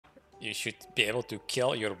you should be able to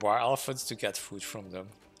kill your war elephants to get food from them,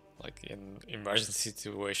 like in emergency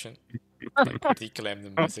situation. Like reclaim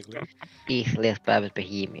them basically. Ethless Berbers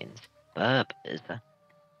Bohemians. Berbers?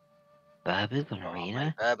 Berbers on Arena?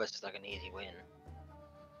 Berbers is like an easy win.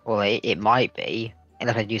 Well, it might be,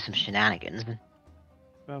 unless I do some shenanigans.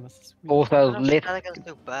 Berbers is weird. Also, What lift. shenanigans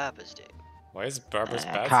do Berbers do? Why is Berbers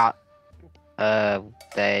bad? Can't.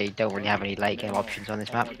 They don't really have any late game options on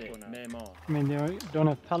this map. I mean, they don't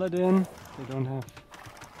have paladin. They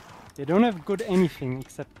don't have good anything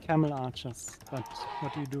except camel archers. But what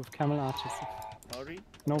do you do with camel archers if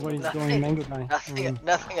nobody's going mango guy?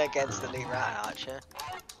 Nothing against the elite rat archer.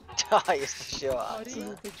 Die is the short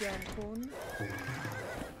answer.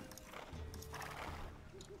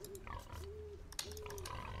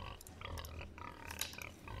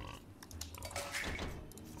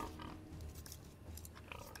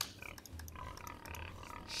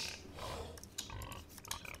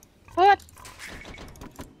 What?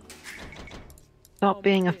 Stop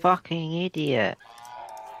being a fucking idiot.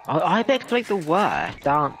 Ibex are like the worst,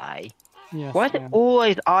 aren't they? Yes, Why is it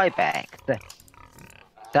always Ibex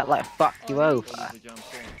that like fuck you over?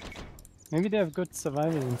 Maybe they have good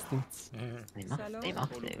survival instincts. They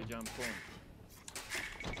must do.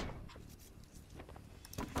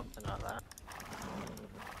 Something like that.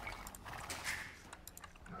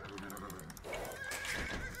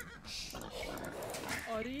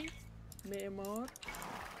 آری معمار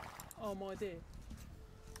آماده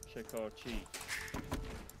شکارچی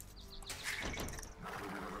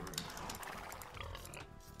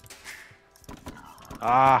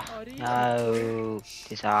Ah, no,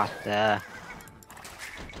 disaster.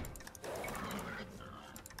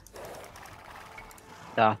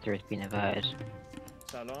 Disaster has been averted.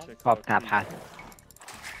 PopCap hasn't.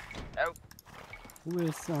 Oh. Who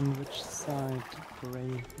is on which side?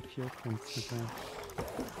 Gray, if you're considering.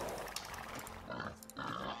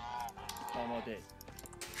 آماده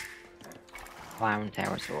Clown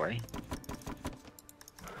territory.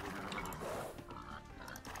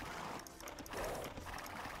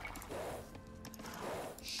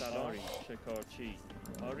 سلام شکارچی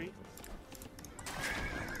آری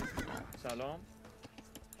سلام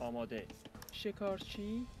آماده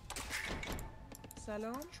شکارچی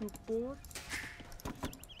سلام چوب بر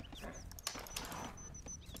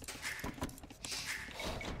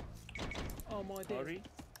آماده آری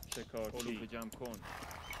شکارچی علوف جمع کن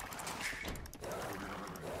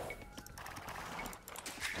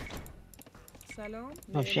سلام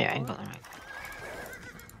Oh shit, I ain't got that right.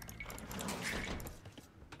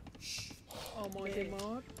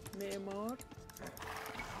 معمار معمار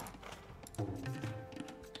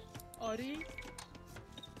آری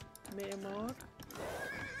معمار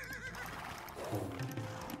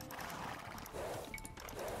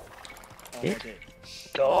آماده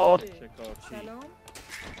God! سلام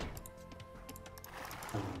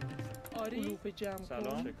آری علوف جمع کن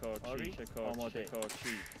سلام شکارچی آماده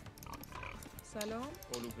شکارچی سلام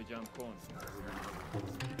علوف جمع کن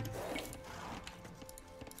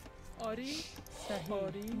آری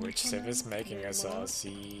Which civ is making us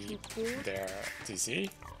see their TC?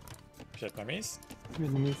 Vietnamese?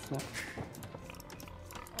 Vietnamese, yeah.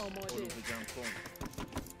 آماده علوف جمع کن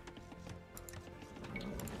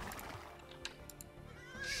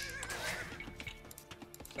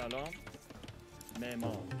سلام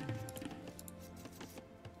معمار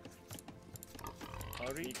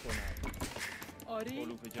آری کنم آری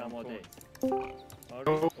علوف جمع کن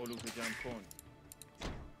آری علوف جمع کن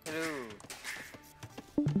Hello.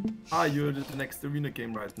 Ah, you're the next arena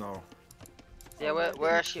game right now. Yeah,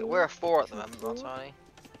 we're a 4 at the moment, not Tony.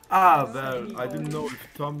 Ah, well, I didn't know if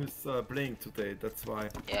Tom is playing today. That's why.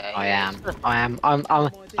 Yeah, I am.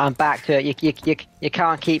 I'm back to it. You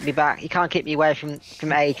can't keep me back. You can't keep me away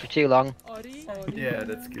from age for too long. Yeah,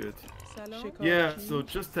 that's good. Yeah, so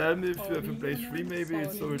just tell me if you have a play 3 maybe,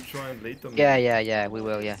 so we'll try and later. Maybe. Yeah, we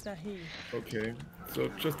will, yeah. Okay, so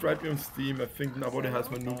just write me on Steam. I think nobody has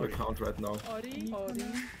my noob account right now.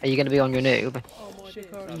 Are you going to be on your noob?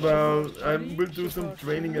 Well, I will do some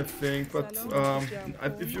training, I think, but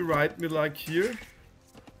if you write me like here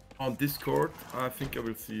on Discord, I think I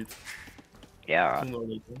will see it. Yeah. Sooner or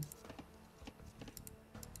later.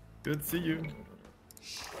 Good, see you.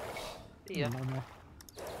 See ya.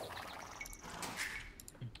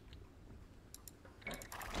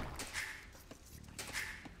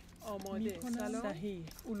 آماده سلام صحیح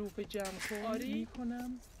علوف جمع کن آری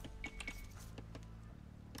کنم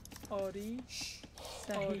آری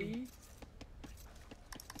صحیح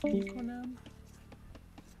میکنم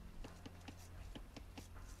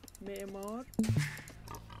معمار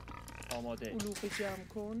آماده علوف جمع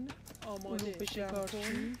کن آماده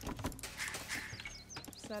شکارچی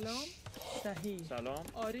سلام صحیح سلام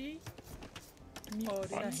آری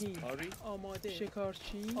صحیح آری آماده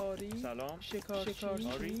شکارچی آری سلام شکارچی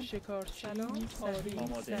آری شکارچی سلام آری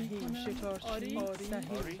آماده صحیح شکارچی آری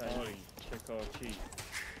صحیح آری شکارچی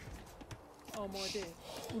آماده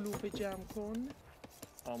علوف جمع کن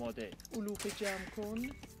آماده علوف جمع کن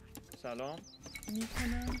سلام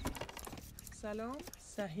میکنم سلام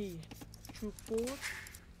صحیح چوب برد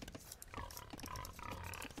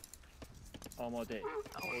آماده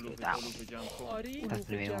علوف جمع کن آری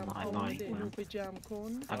علوف جمع آماده علوف جمع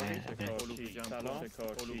کن علوف جمع سلام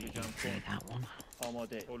علوف جمع کن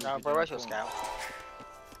آماده No, bro, where's your scout?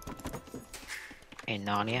 In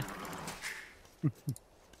Narnia.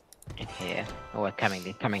 In here. Oh, we're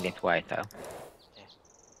coming this way, so.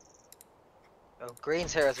 Oh,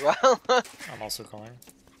 green's here as well. I'm also coming.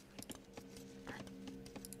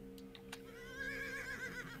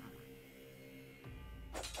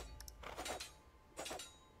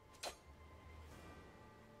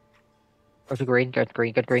 Go to green, go to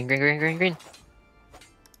green, go to green, green.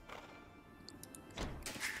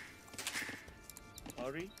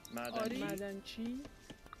 آری معدنچی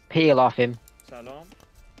Peel off him. سلام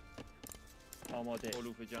آماده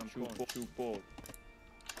علوف جمع کن چوب برد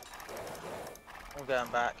I'm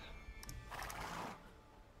going back.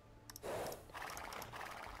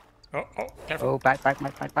 Oh, careful. Oh, back.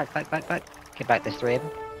 Get back, there's 3 of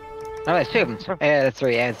them. No, there's 2 of them. Yeah,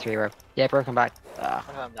 there's 3, bro. Yeah, broken back.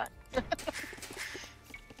 I'm going back.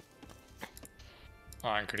 Oh,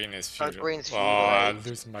 and green is Oh, feudal. green's Oh, feudal, I'm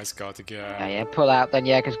losing my scout again. Yeah, pull out then,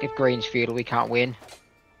 yeah, because if green's feudal, we can't win.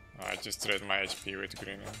 Oh, I just trade my HP with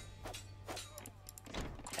green.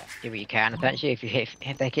 Do what you can, essentially.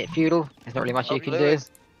 If they get feudal, there's not really much Oh, you can do.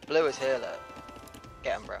 Blue is here, look.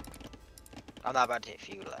 Get him, bro. I'm not about to hit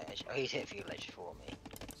feudal edge. Oh, he's hit feudal edge for me.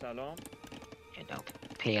 سلام Yeah, don't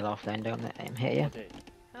peel off then, don't let him hit you. آماده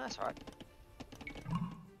No, that's alright.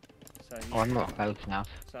 صحیح Oh, I'm not close enough.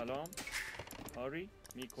 سلام آری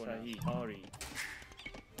میکنم صحیح آری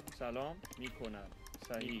سلام میکنم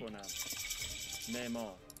صحیح کنم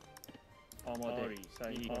معمار آماده آری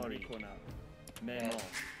صحیح آری کنم معمار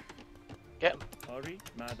Get him. آری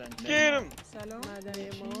معدن Get him. سلام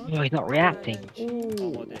معمار No, he's not reacting.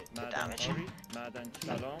 آماده معدن damage. آری معدن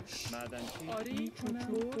سلام معدن آری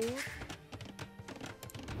چوب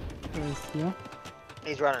Grace here.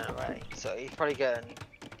 He's running away, so he's probably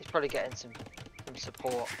getting some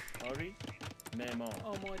support. آری معمار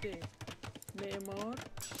آماده معمار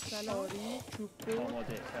سلام آری چوب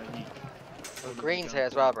آماده صحیح Well, green's here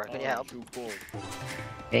as well, bro. Can you help? چوب برد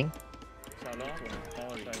King? سلام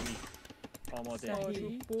آری صحیح آماده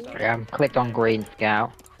Sorry, I'm clicked on green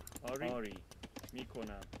scout. آری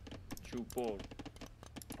میکنم چوب برد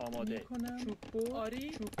آماده چوب برد آری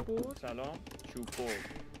چوب برد سلام چوب برد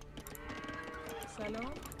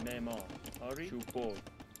سلام معمار آری چوب برد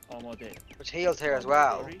آماده Which heals here as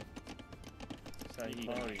well. آری صحیح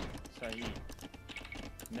آری صحیح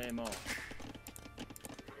معمار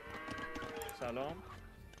سلام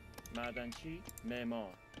معدنچی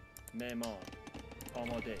معمار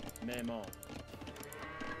آماده معمار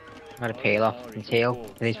I'm gonna peel off and heal,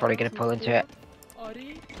 because he's probably gonna pull into it.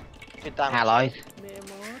 آری Good damage. Allies.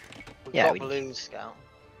 معمار We've Yeah, got we- blue scout.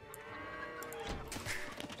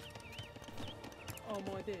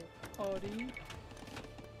 آماده آری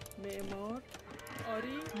معمار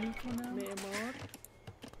آری میکنم معمار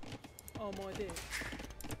آماده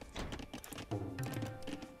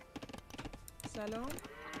سلام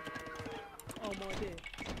آماده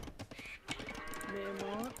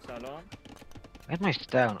معمار سلام Where's my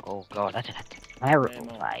stone? Oh god, that's a terrible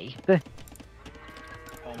place.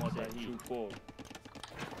 آماده چوب برد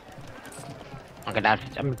I'm gonna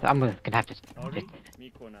have to. آری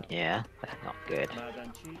میکنم Yeah, that's not good.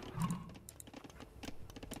 معدنچی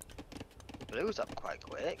Blue's up quite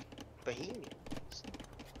quick. Bohemians.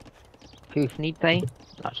 Hoof need they?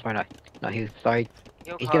 No, sorry, not hoof. Sorry,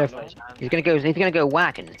 You're He's quite gonna- close, man. he's gonna go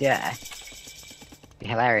wagons. Yeah. Be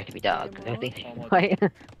hilarious if he does. 'Cause I think. Like,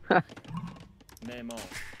 معمار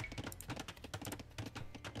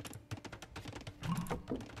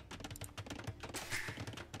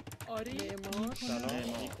آری معمار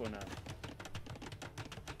سلام میکنم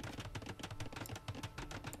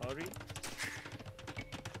آری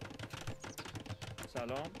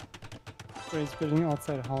سلام Grace building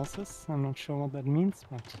outside houses. I'm not sure what that means,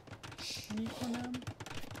 but میکنم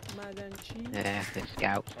معدنچی yeah, the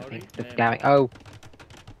scouts. I think the Sorry, scouting. Oh,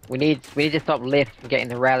 we need to stop Lift from getting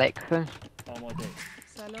the relics. آماده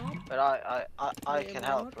سلام But I can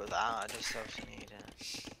help with that. I just obviously need it.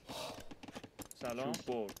 سلام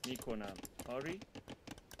برد میکنم آری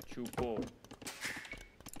چوببر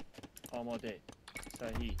آماده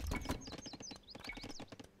صحیح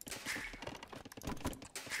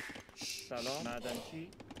سلام معدنچی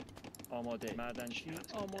آماده معدنچی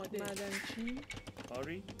آماده معدنچی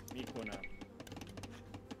کاری میکنم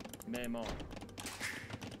معمار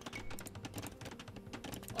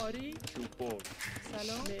آری چوببر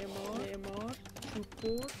سلام معمار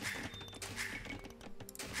چوببر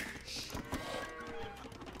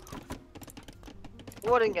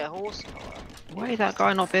I didn't get a horse. Why is that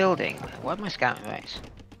guy not building? Where's my scouting base?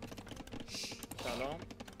 سلام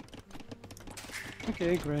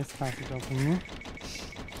Okay, Grace has it up on me.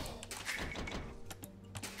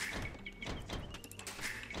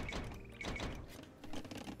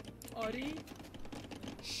 آری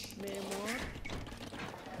معمار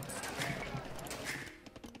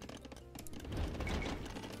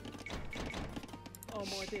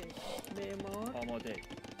آماده معمار آماده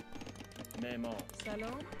معمار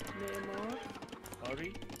سلام معمار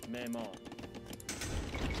آری معمار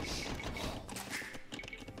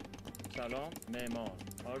سلام معمار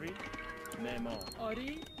آری معمار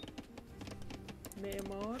آری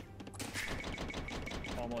معمار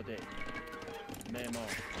آماده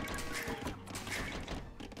معمار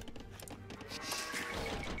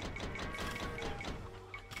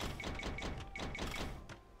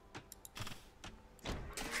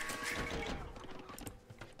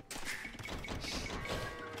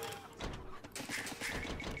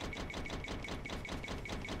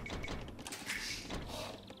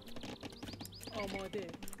آماده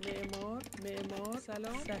معمار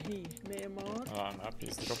سلام صحیح معمار I'm happy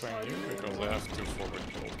he's dropping you because I have 2 forward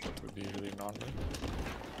gold. That would be really gnarly.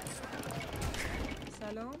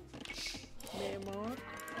 سلام معمار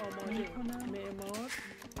آماده معمار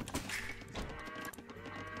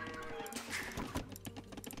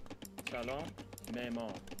سلام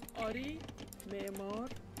معمار آری معمار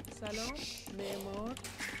سلام معمار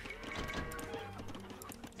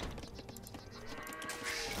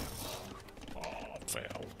Oh,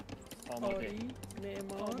 fail. آماده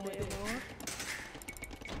معمار معمار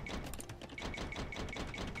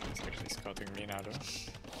He's actually scouting me now though.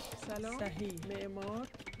 سلام صحیح معمار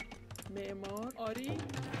آری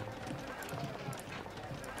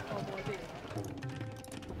آماده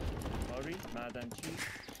آری معدنچی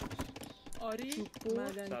آری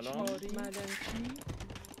معدنچی آری معدنچی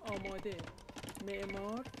آماده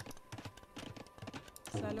معمار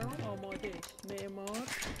سلام آماده معمار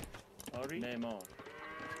آری معمار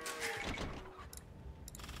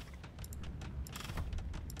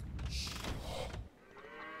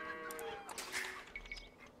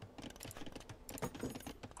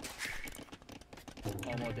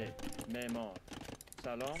آماده معمار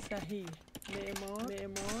سلام صحیح معمار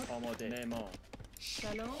آماده معمار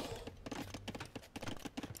سلام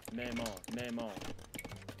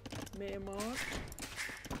معمار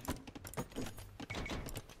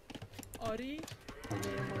آری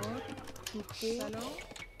معمار چوببر سلام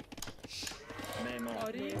معمار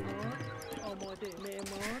آری معمار آماده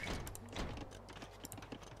معمار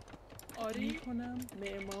آری کنم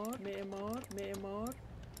معمار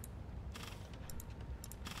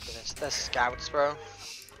There's scouts, bro.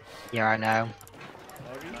 Yeah, I know.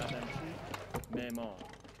 آری معدنچی معمار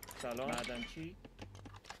سلام معدنچی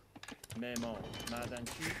معمار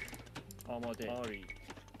معدنچی آماده آری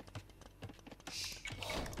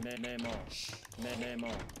معمار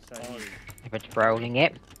صحیح If it's rolling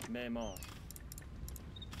it. معمار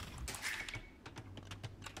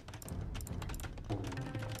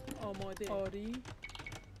آماده آری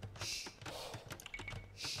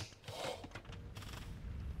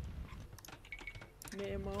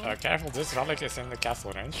معمار Careful, this relic is in the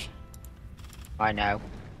castle range. I know.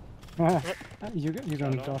 You're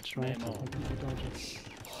gonna dodge, right? Memo. You dodge it.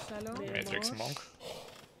 سلام Matrix معمار monk.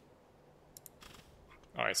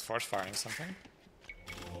 Oh, it's force firing something.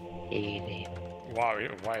 Easy. Wow,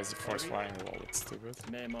 why is he force firing the wall? It's stupid.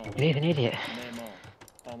 معمار He's an idiot. معمار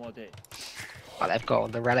آماده Well, they've got all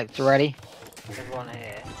the relics already. There's one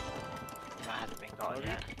here. That hasn't been gotten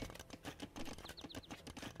yet.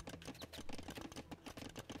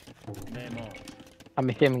 معمار I'm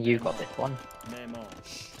assuming you got this one. معمار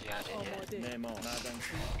Yeah, I did, yeah. آماده معمار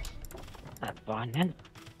معدنچی That's fine then.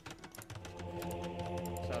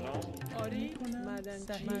 سلام آری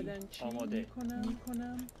معدنچی آماده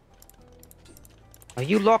میکنم Are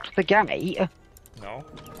you locked the gate? No?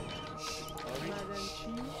 آری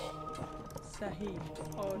معدنچی صحیح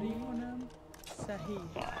آری کنم صحیح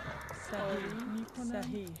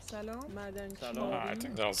صحیح سلام معدنچی I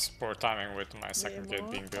think that was poor timing with my second gate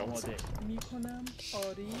being built. آماده میکنم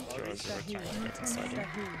آری Sure, you were صحیح trying to get inside here.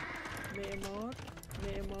 صحیح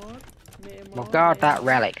معمار Well, guard that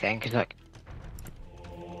relic then, because look.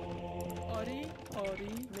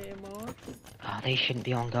 Oh, these shouldn't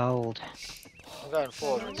be on gold. I'm going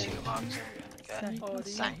forward with 2 marks and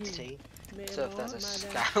sanctity. So if there's a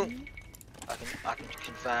scout, I can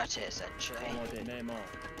convert it essentially.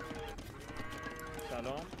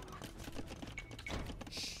 سلام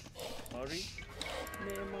آری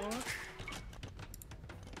معمار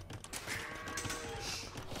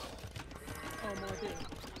آماده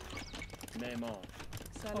معمار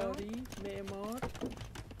آری معمار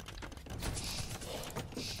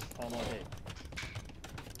آماده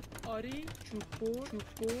آری چوب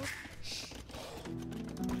بر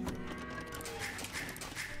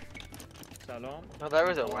سلام Oh, there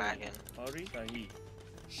is a wagon. آری صحیح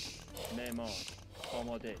معمار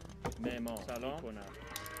آماده معمار سلام کنم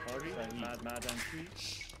آری صحیح معدنچی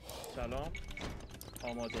سلام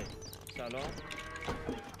آماده سلام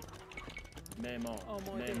معمار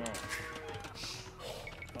معمار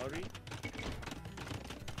آری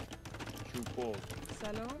چوب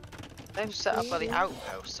سلام Those set up by the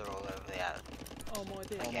outposts are all over the out.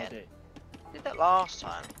 آماده Again. آماده Did that last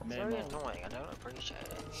time. It's very Memo. annoying. I don't appreciate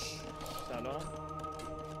it. سلام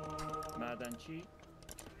معدنچی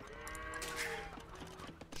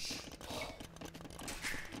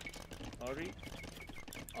آری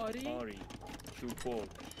آری آری چوب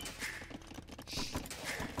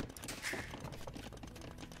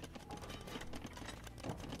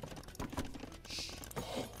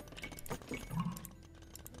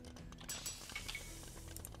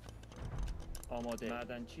آماده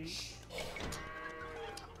معدنچی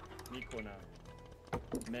میکنم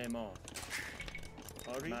معمار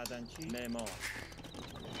آری معدنچی معمار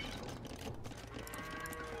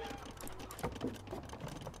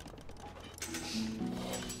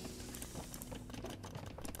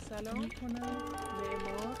سلام میکنم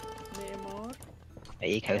معمار The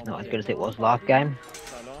eco's not as good as it was last game.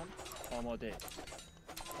 سلام آماده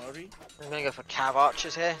آری I'm gonna go for cav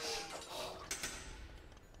archers here.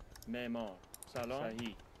 معمار سلام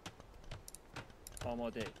صحیح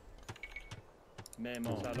آماده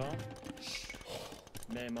معمار سلام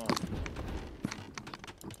معمار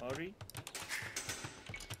آری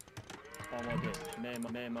آماده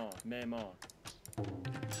معمار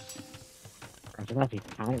I don't know if you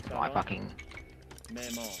count my fucking.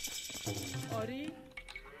 معمار آری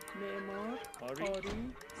معمار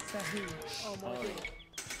آری صحیح آماده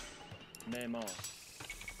معمار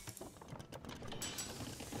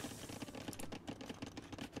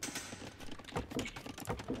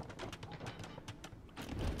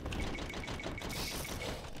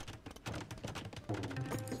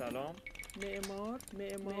سلام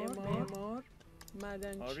معمار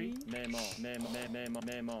معدنچی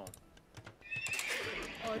معمار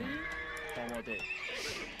آری آماده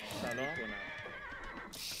سلام کنم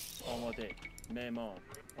آماده معمار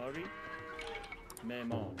آری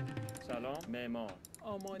معمار سلام معمار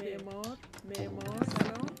آماده معمار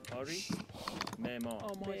سلام آری معمار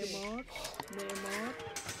معمار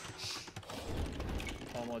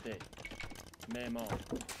آماده معمار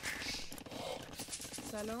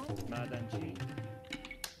سلام معدنچی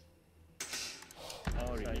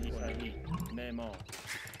آری صحیح معمار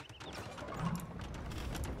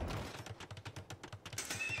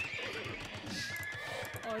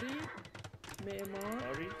آری معمار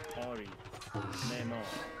آری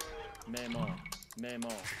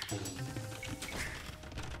معمار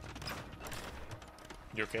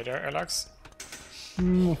You okay there, Alex?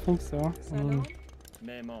 I think so.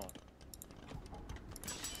 معمار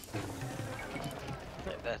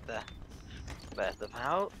There's the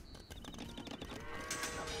out.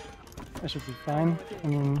 I should be fine. I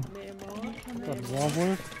mean, got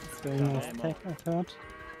Warwolf. It's very nice tech, I've heard.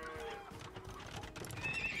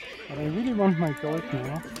 But I really want my gold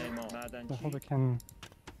now. I hope I can.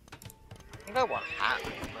 I think I want hat,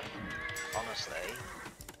 honestly.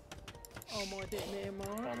 آماده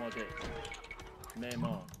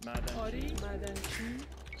معمار معدنچی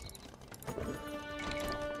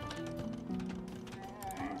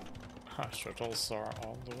Shuttles are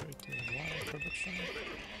all the way to wire production.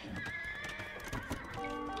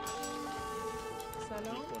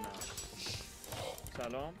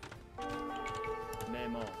 سلام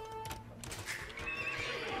معمار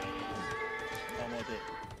آماده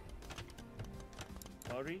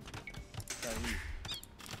آری صحیح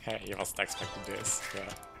Hey, you wasn't expecting this.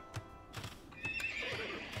 Yeah.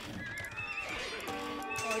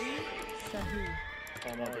 آری صحیح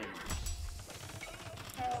آماده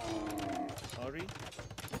آری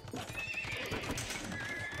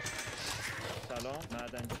سلام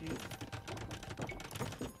معدنچی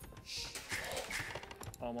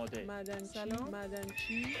آماده.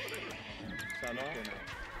 معدنچی. سلام.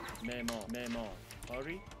 معمار.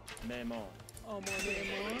 آری. معمار. آماده.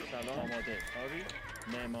 سلام. آماده. آری.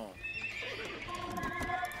 معمار.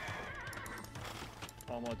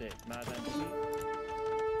 آماده. معدنچی.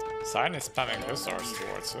 Sign is spamming Hussars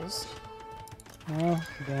towards us. Oh,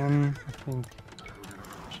 then I think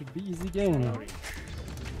should be easy game. آری.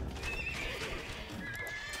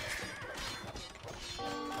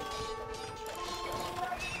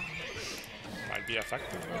 Might be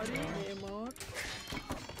effective. But, معمار.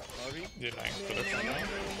 آری. denying production now.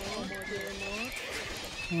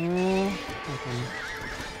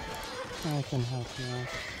 I can help you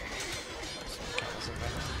out.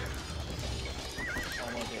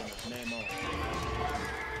 آماده. معمار.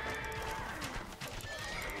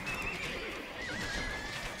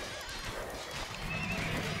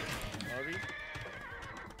 آری.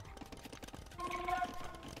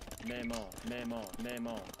 معمار.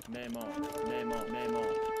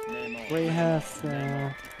 Gray has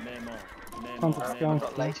tons of stones.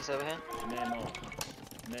 Got latest over here.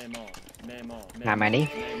 How many?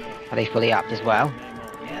 Are they fully upped as well?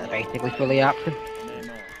 Yeah, they're basically fully upped.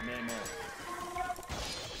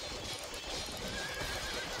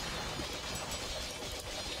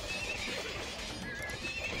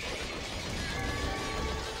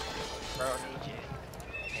 Bro, I need you.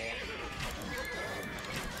 Here.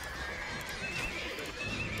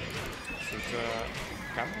 Shoot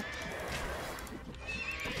camera.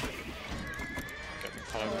 Getting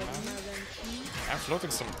paladin now. I'm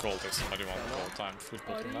floating some gold if somebody wants gold time. Food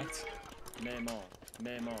bottleneck.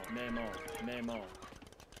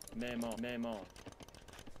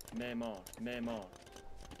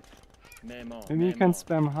 Maybe you can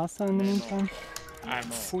spam Hussar in the meantime. I'm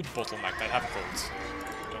food bottlenecked. I have gold.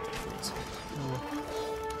 Don't have food.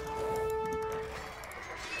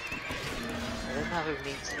 I don't have who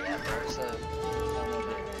needs it yet, bro, so...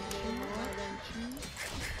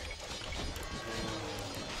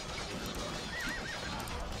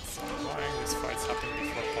 It's annoying. These fights happen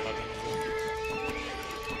before paladin.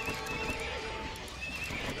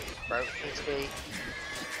 Bro, need to be...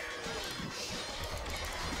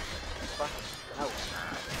 Fuck. No.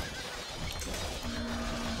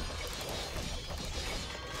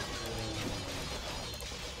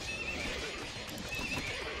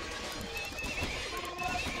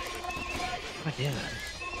 What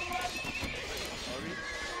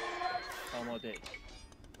am I doing?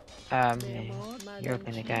 آماده. You're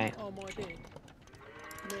opening the gate.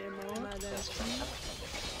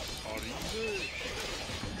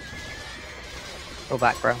 Go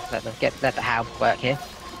back, bro. Let the house work here.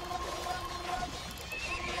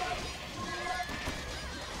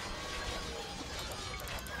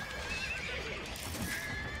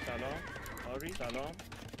 سلام. آری. سلام.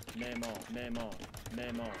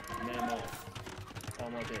 معمار.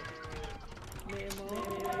 آماده.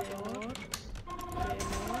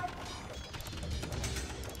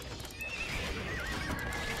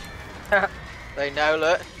 They know,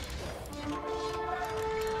 look.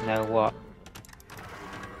 Know what?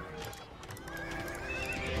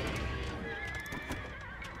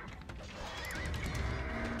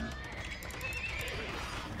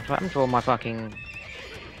 What happened to all my fucking...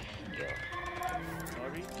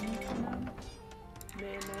 آری.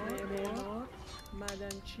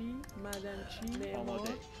 معدنچی.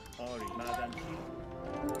 آماده. آری. معدنچی.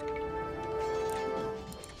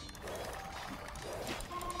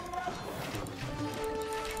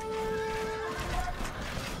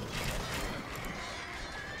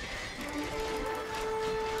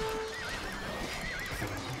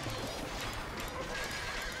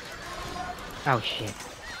 Oh shit.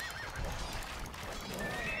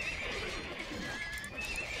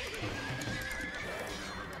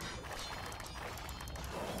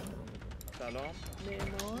 سلام.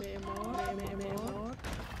 معمار.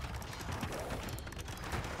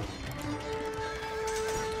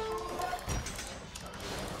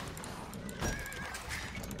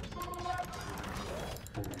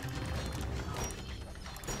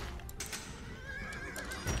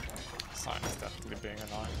 Sign is definitely being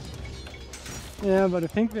annoying. Yeah, but I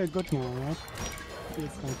think we're good now, right?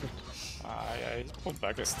 Feels like it. I pulled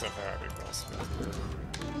back a step there because we have a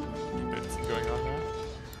bit going on there.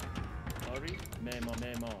 آری.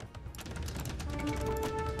 معمار.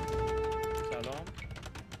 سلام.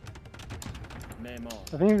 معمار.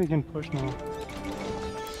 I think we can push now.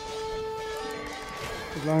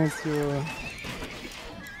 As long as you...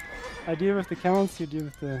 I deal with the camels, you deal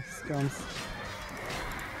with the scums.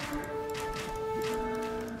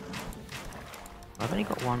 I've only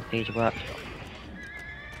got one siege workshop.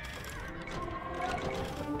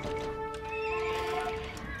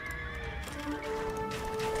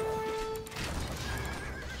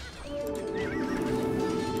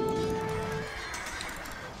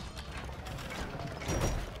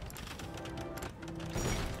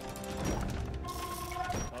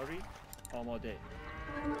 آماده.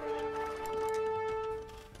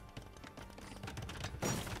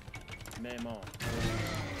 معمار.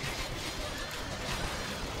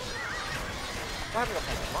 Why haven't I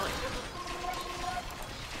found mine?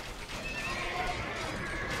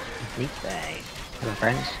 Deep bay. Hello,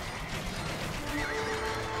 friends.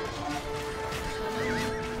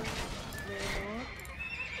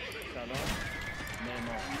 سلام.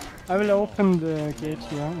 معمار. I will open the gate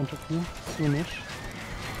here, Entropy, soonish.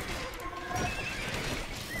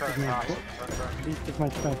 Current me a castle. At least if my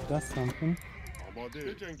tribe does something. آماده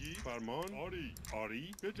بجنگید فرمان آری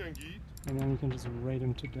آری بجنگید And then we can just raid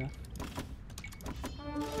him to death.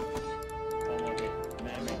 آماده.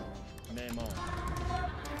 معمار. معمار.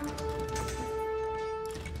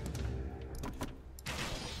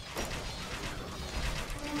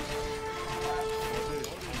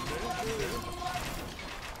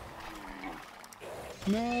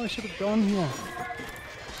 No, I should have gone here.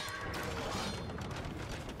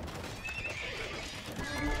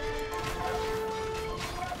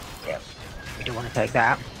 Yep. We don't want to take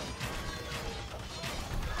that.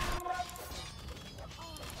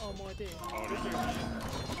 آماده. آری جنگید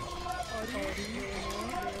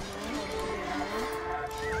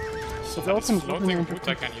So It's that is open, floating open, boot,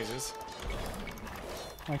 I can use this.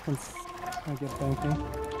 I get banking.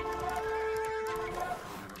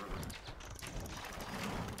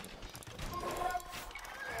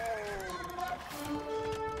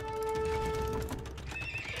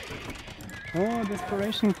 Oh,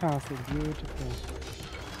 Desperation Castle, beautiful.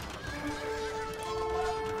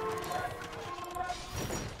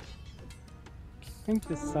 I think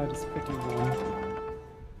this side is pretty warm.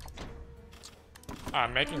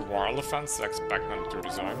 I'm making war elephants, expect them to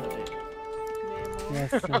resign.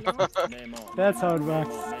 Yes, that's how it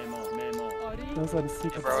works. معمار. معمار. Those are the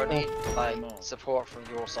secrets. Bro, I need like support from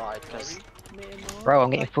your side because Bro, I'm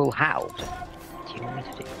getting full health. What do you want me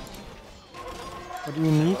to do? What do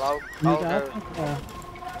you need? well, Need I'll go. alpha? Or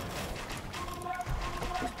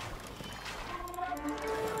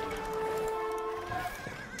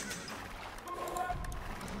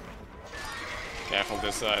Careful,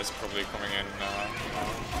 this is probably coming in.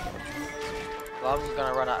 Well, I'm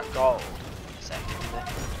gonna run out of gold in a second.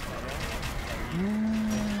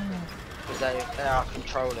 Because they are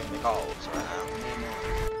controlling the golds right now.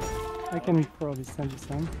 I can probably send you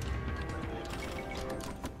some.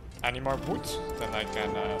 Any more wood? Then I can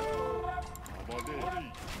آماده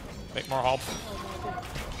آری make more help.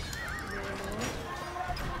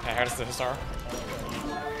 Yeah, here's the Hussar.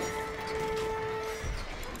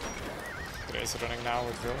 Grace running now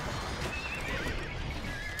with Will.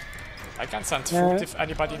 I can send food if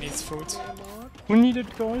anybody needs food. Who needed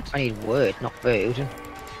gold? I need wood, not food. I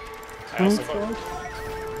Who also needs got gold?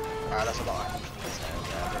 That's a lot.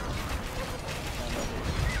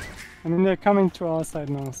 I mean, they're coming to our side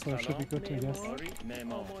now, so it should be good, I guess. آری.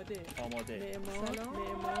 معمار. آماده.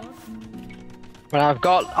 Well,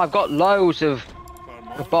 I've got loads of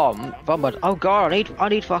bomb, but oh god, I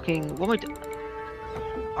need fucking what am I do?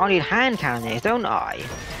 I need hand cannons, don't I?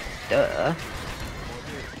 Duh.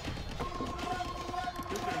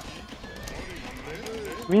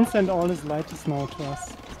 Green sent all his lighters now to us,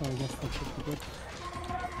 so I guess that should be good.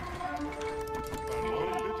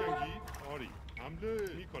 فرمان بجنگید آری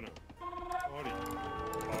حمله میکنم آری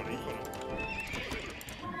آری کنم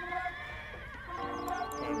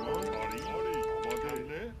فرمان آری آری آماده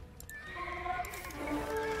حمله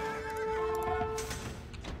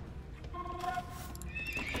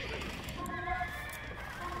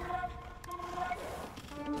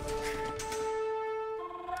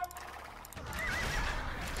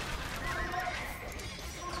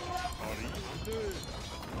آری حمله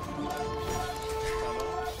سلام.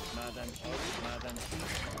 معدنچی. معدنچی.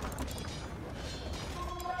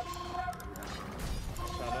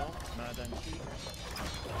 سلام. معدنچی.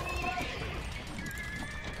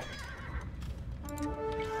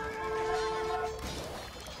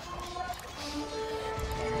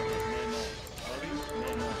 آماده. معمار. آری.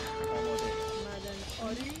 معمار. آماده.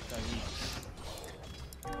 صحیح.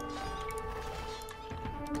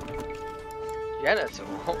 Yeah, that's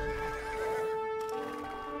all.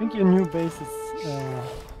 I think your new base is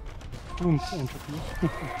doomed to entropy.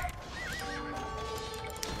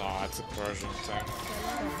 no, it's a Persian thing.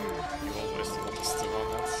 You always want to still on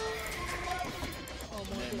that.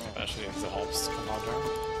 Especially if the helps come out there.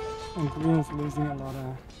 And green is losing a lot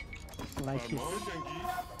of likies. فرمان بجنگید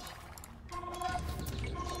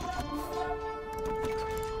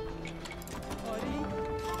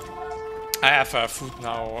I have food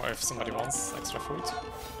now if somebody wants extra food.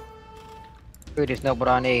 Food is not what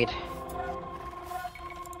I need.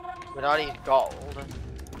 But I need gold.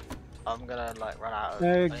 I'm gonna like run out of.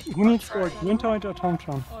 Who needs gold? Wintoid or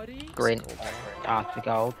Tomtron? Green. The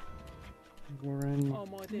gold. Green.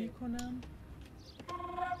 آماده میکنم.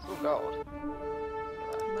 Oh, gold.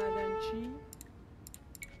 معدنچی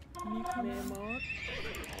معمار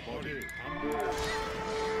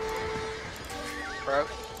Bro,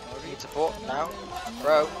 need support now.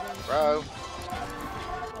 Bro.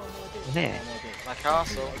 Yeah. My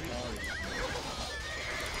castle.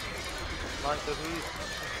 Like the who?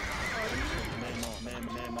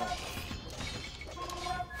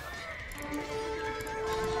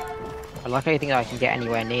 I like how you think I can get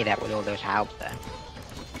anywhere near that with all those houses there.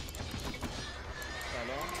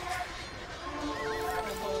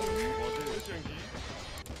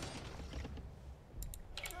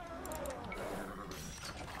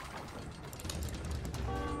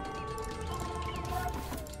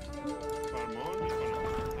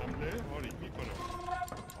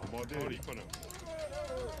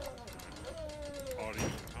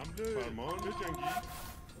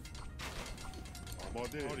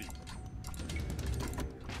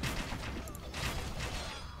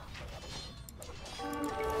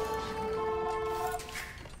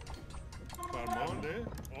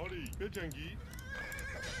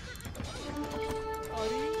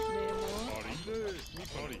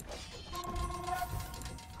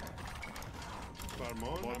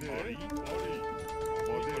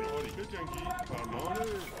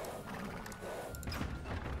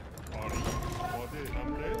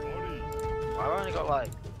 I've only got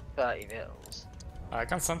like 30 mils. I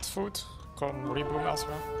can send food. Come reboom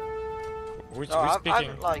elsewhere. Who's I speaking?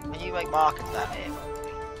 haven't, like, can you make markets down here?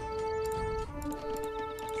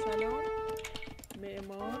 سلام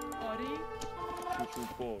معمار آری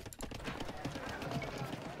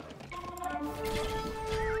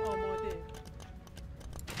آماده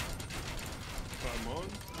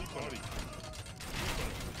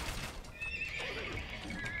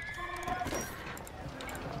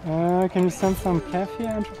Can you send some KoBHV here,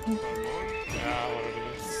 Entropy? Yeah, already.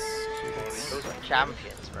 Those are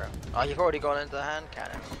champions, bro. Oh, you've already gone into the hand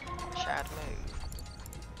cannon. Chad move.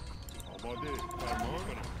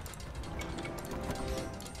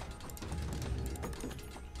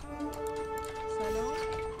 سلام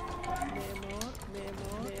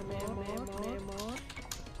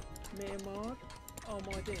معمار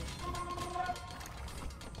آماده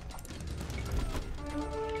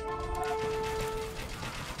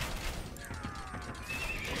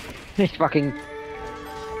This fucking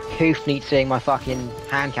hoof needs seeing my fucking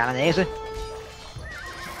hand cannon, is it?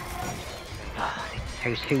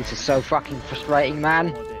 Hoof is so fucking frustrating,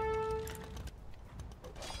 man.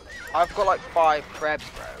 I've got like 5 krebs,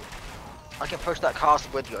 bro. I can push that castle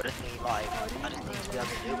with you. I just need like, I just need to be able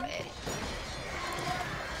to do it.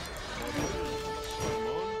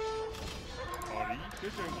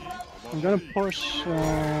 I'm gonna push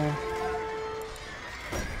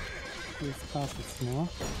these castles now.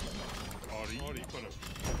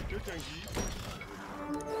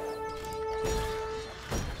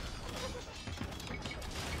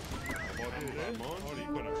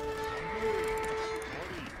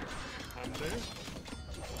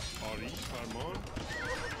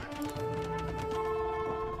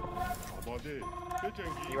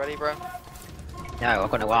 You ready, bro? No,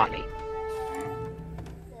 I've got no army.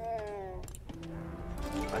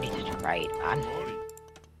 I need to trade, man.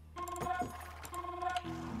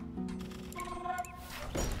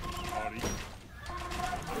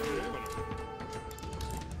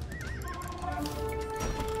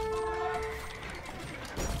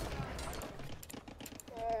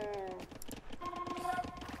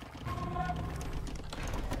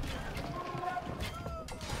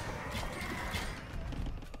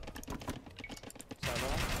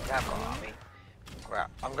 Yeah, I've got an army. Right,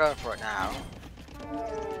 I'm going for it now.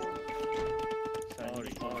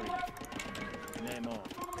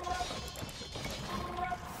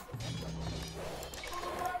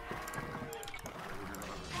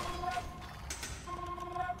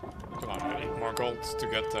 Come on, I need more gold to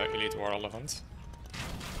get the Elite War Elephant.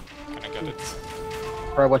 Can I get it?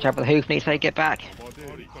 Bro, watch out for the hoof needs to get back.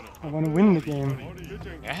 I want to win the game.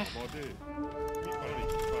 Yeah?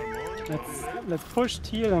 Let's push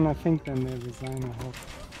Teal, and I think then they resign. I hope.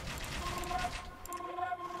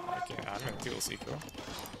 Okay, I'm in Teal Seeker.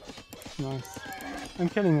 Nice. I'm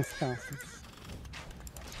killing his castles.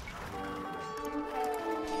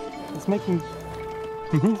 He's making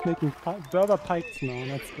Berber pikes now.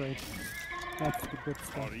 That's great. That's the good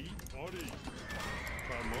stuff.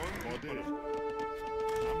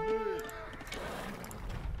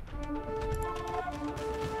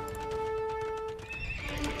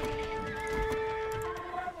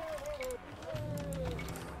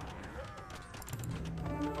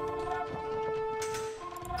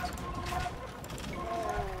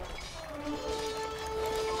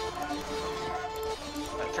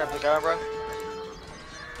 Trevor, go, bro.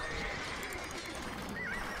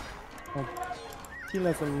 Teal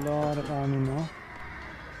has a lot of army now.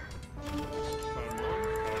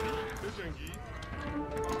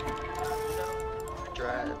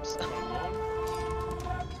 Drabs.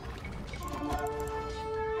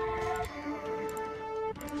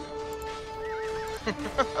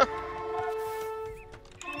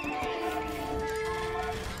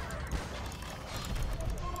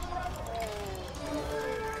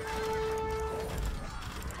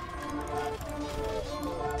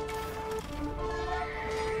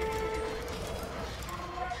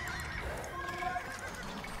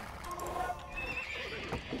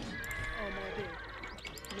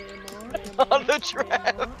 On the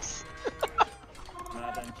traps.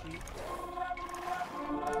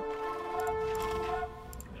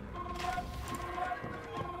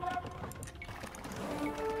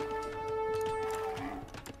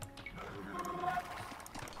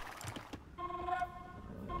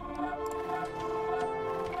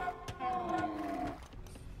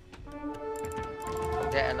 I'm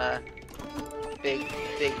getting a big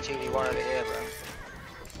 2v1 over here, bro.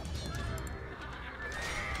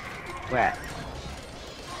 Where?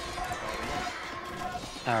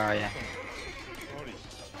 Oh yeah.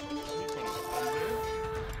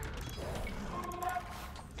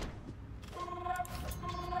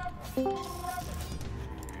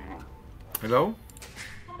 Hello?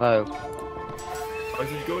 Hello.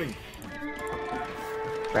 How's it going?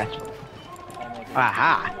 Fresh.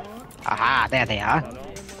 Aha! Aha, there they are.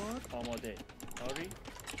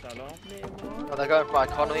 Oh, they're going for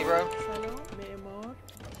economy, bro.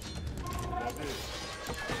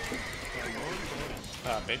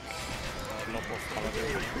 Big. Lot of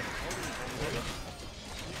paladin.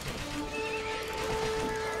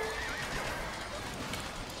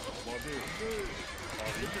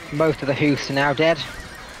 Most of the Hooths are now dead.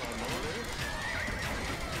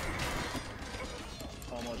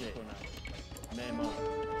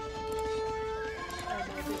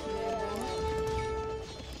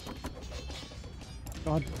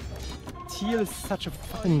 God, Teal is such a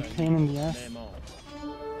fucking pain in the ass.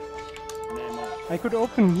 I could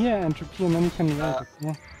open here, Entropy, and then you can raid it,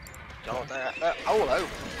 yeah? God, they're all over me,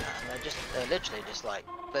 man. They're literally just like,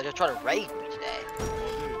 they're just trying to raid me today.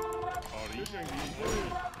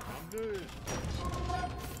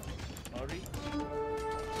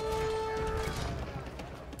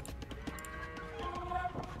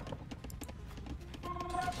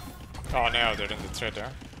 Oh, now they're in the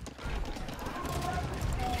trader.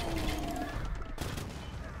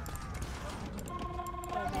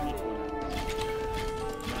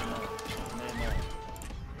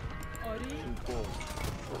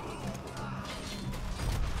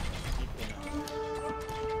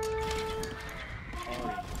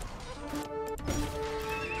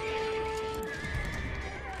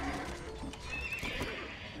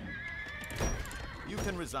 You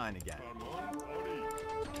can resign again.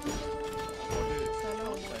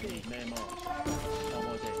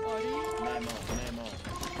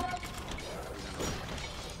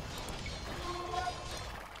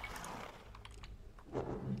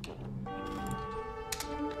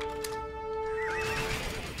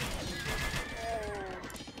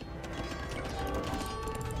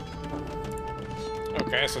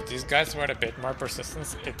 Okay, so these guys were a bit more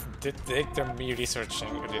persistent. It did take them me researching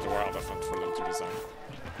a little while elephant for them to design.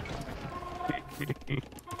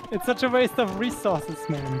 It's such a waste of resources,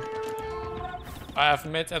 man. I have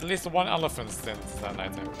made at least one elephant since then, I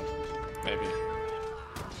think. Maybe.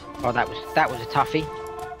 Oh, that was a toughie.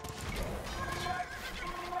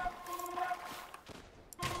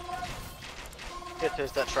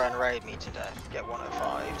 Hitters that try and raid me today get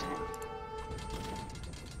 105.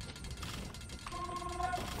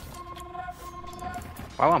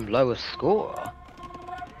 Wow, I'm lowest score.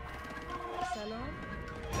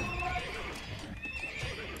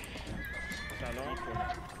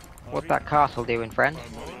 What's that castle doing, friend?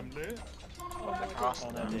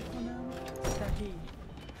 Castle.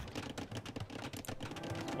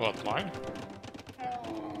 What, mine?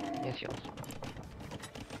 Yes, yours.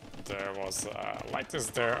 There was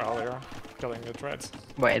Lightus there earlier, killing the dread.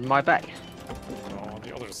 Wait, in my back. No, on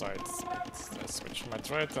the other side. I switched my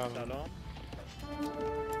dread and...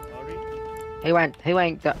 He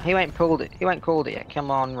ain't pulled it. He ain't called it yet.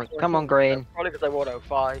 Come on, come on, Green. Probably because they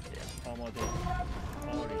 105.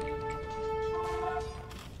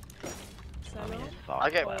 I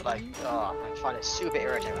get like, oh, I find it super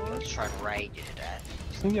irritating when people just try and raid you to death.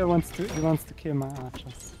 I think he wants to kill my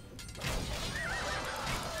archers.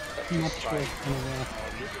 I'm not sure it's gonna work.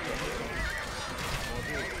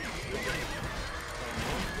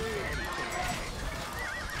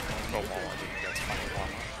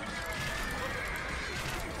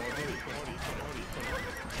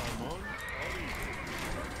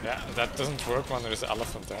 that doesn't work when there's an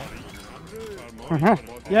elephant there.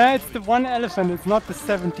 Yeah, it's the one elephant, it's not the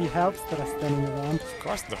 70 helps that are standing around. Of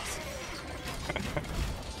course not.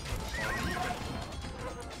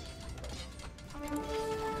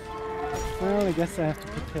 Well, I guess I have to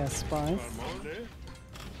prepare spies.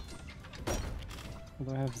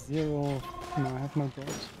 Although I have 0... No, I have no gold.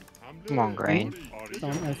 Come on, Grain.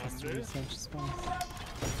 Someone else has to research spies.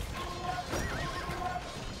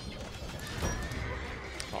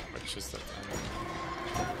 Not much is that.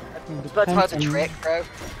 That's about the trick, bro.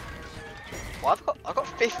 Well, I've got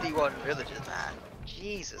 51 villagers, man.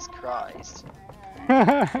 Jesus Christ.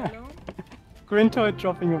 Grintoid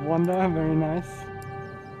dropping a wonder, very nice.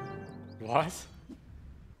 What?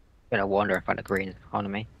 Gonna wonder if I had a green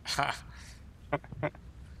economy. To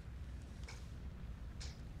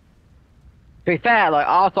be fair, like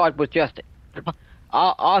our side was just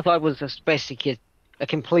our side was just basically a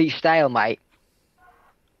complete stalemate.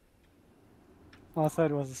 Our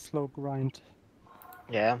side was a slow grind.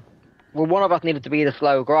 Yeah. Well, one of us needed to be the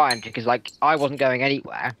slow grind because, like, I wasn't going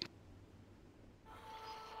anywhere.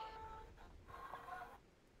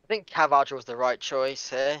 I think Cav was the right choice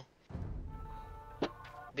here.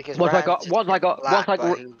 Because Once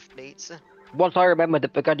I remembered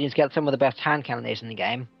that Burgundians get some of the best hand cannons in the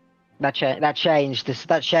game, that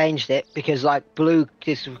changed it because like blue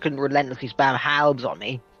just couldn't relentlessly spam halbs on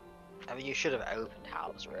me. I mean, you should have opened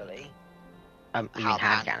halbs, really. You mean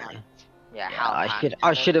hand cannon? Yeah,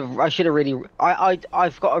 I should have really.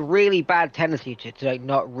 I've got a really bad tendency to like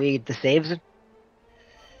not read the civs.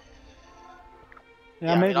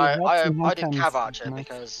 Yeah, I maybe mean, I did Cav Archer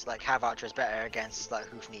because like Cav Archer is better against like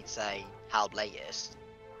who needs say halb latest,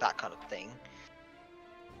 that kind of thing.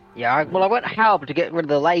 Yeah, I went halb to get rid of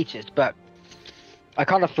the latest, but I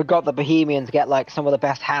kind of forgot that Bohemians get like some of the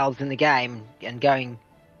best halbs in the game and going.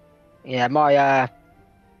 Yeah, my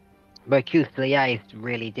Fusiliers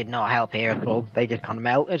really did not help here at all. They just kind of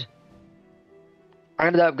melted. I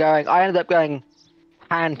ended up going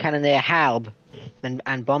hand cannoneer halb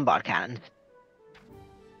and bombard cannons.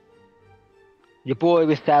 Your boy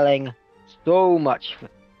was selling so much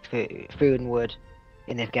food and wood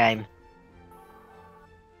in this game.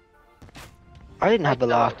 I didn't have the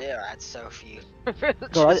last. I had so few.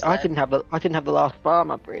 God, I didn't have the last farm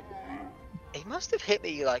upgrade. He must have hit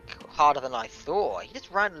me like harder than I thought. He just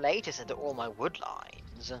ran latest into all my wood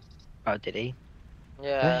lines. Oh, did he?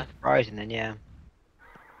 Yeah. That's surprising then, yeah.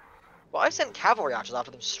 Well, I sent cavalry archers after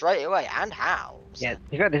them straight away and halbs. Yeah,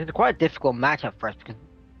 this is quite a difficult matchup for us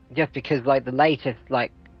because like the latest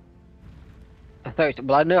like.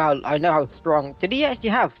 Well, I know how strong. Did he actually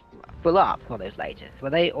have full ups on those latest? Were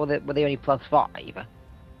they only +5?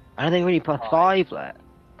 I know they were only +5.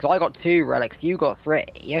 Because I got 2 relics, you got 3.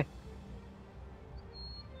 Yeah.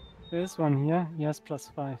 There's one here. Yes,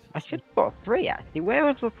 +5. I should have got 3 actually. Where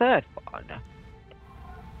was the third one?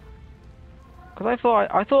 Because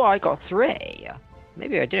I thought I got 3.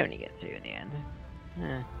 Maybe I did only get 2 in the end.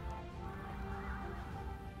 Yeah.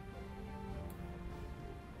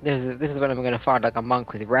 This is when I'm going to find like a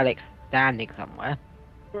monk with relics standing somewhere.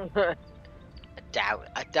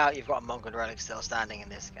 I doubt you've got a monk and relic still standing in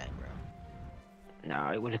this game, bro.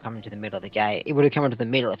 No, it would have come into the middle of the game. It would have come into the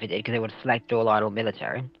middle if it did, because it would have selected all idle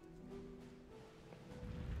military.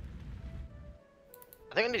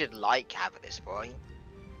 I think I needed light cav at this point.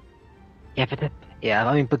 Yeah, but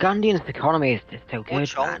I mean, Burgundian's economy is just so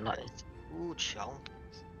good, man. Like, ooh, chomp.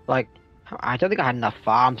 Like, I don't think I had enough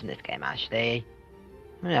farms in this game, actually.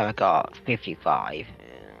 I got 55.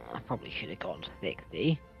 I probably should have gone to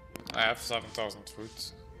 60. I have 7,000 food,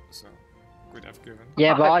 so could have given.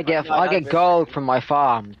 Yeah, but I get gold from my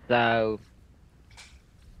farm, so.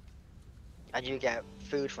 And you get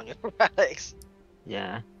food from your relics.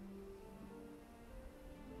 Yeah.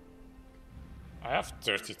 I have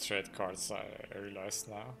 30 trade cards. I realized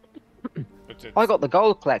now. But I got the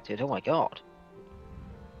gold collected. Oh my god.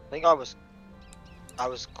 I think I was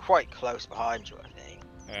quite close behind you. I think.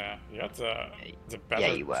 Yeah, you had the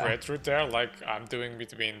better trade route there, like I'm doing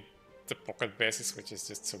between the pocket bases, which is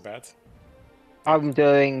just so bad. I'm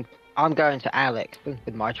going to Alex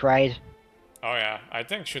with my trade. Oh yeah, I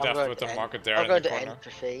think should have put a market there I'm in going the to corner.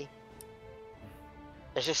 Entropy.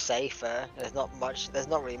 It's just safer. There's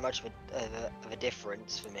not really much of a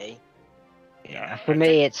difference for me. Yeah, for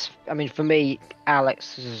me,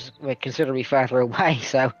 Alex we're considerably further away,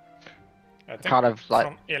 so. I think kind of like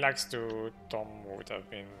from Alex to Tom would have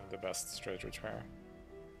been the best straight route where.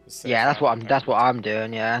 Yeah, that's what I'm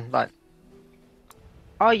doing. Yeah, like.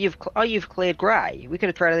 Oh, you've cleared grey. We could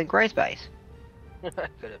have traded in grey space. Could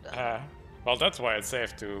have done. Well, that's why it's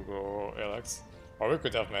safe to go Alex. Or we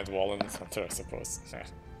could have made wall in the center, I suppose.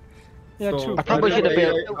 Yeah, So, true. I probably should have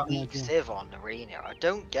anyway, built. So weak Civ on Arena. I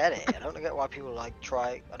don't get it. I don't get why people like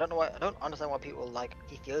try. I don't understand why people like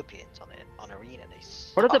Ethiopians on it on Arena. They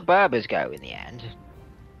Where did the suck. Berbers go in the end?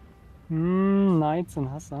 Knights and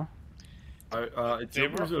Hussar.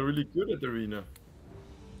 Ethiopians are really good at arena.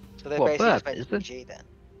 So they What, basically just Berbers? played PG then.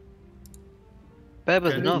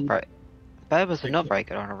 Berbers are Can not you- very. Berbers are not very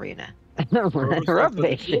good on Arena. Berbers are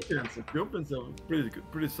Rubbish. Ethiopians are pretty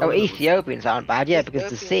good, pretty Oh, solid. I would say. Ethiopians aren't bad, yeah, because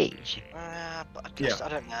the Ethiopians- siege. But I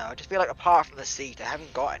don't know. I just feel like apart from the siege, they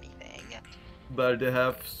haven't got anything. But they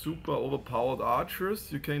have super overpowered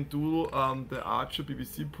archers. You can do the archer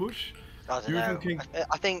BBC push. I don't You know. even can-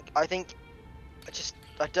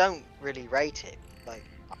 I don't really rate it. Like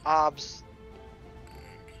Arbs,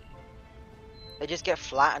 they just get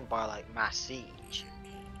flattened by like mass siege. I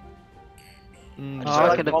just Oh, feel I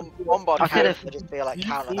like could've- bombard I could've- would just be like You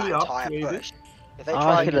counter that fully entire upgraded. push. If they Oh, I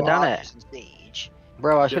try and should've do done archers and siege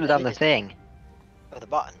Bro, I should have done the thing. with the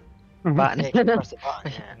button. Button. Yeah, you should press the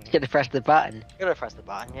button. Yeah, Should have pressed the button. you gotta press the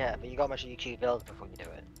button. Yeah, but you gotta make sure you choose build before you do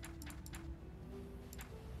it.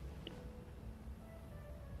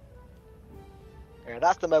 Yeah,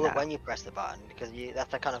 that's the moment Nah. when you press the button because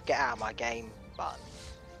that's the kind of get out of my game button.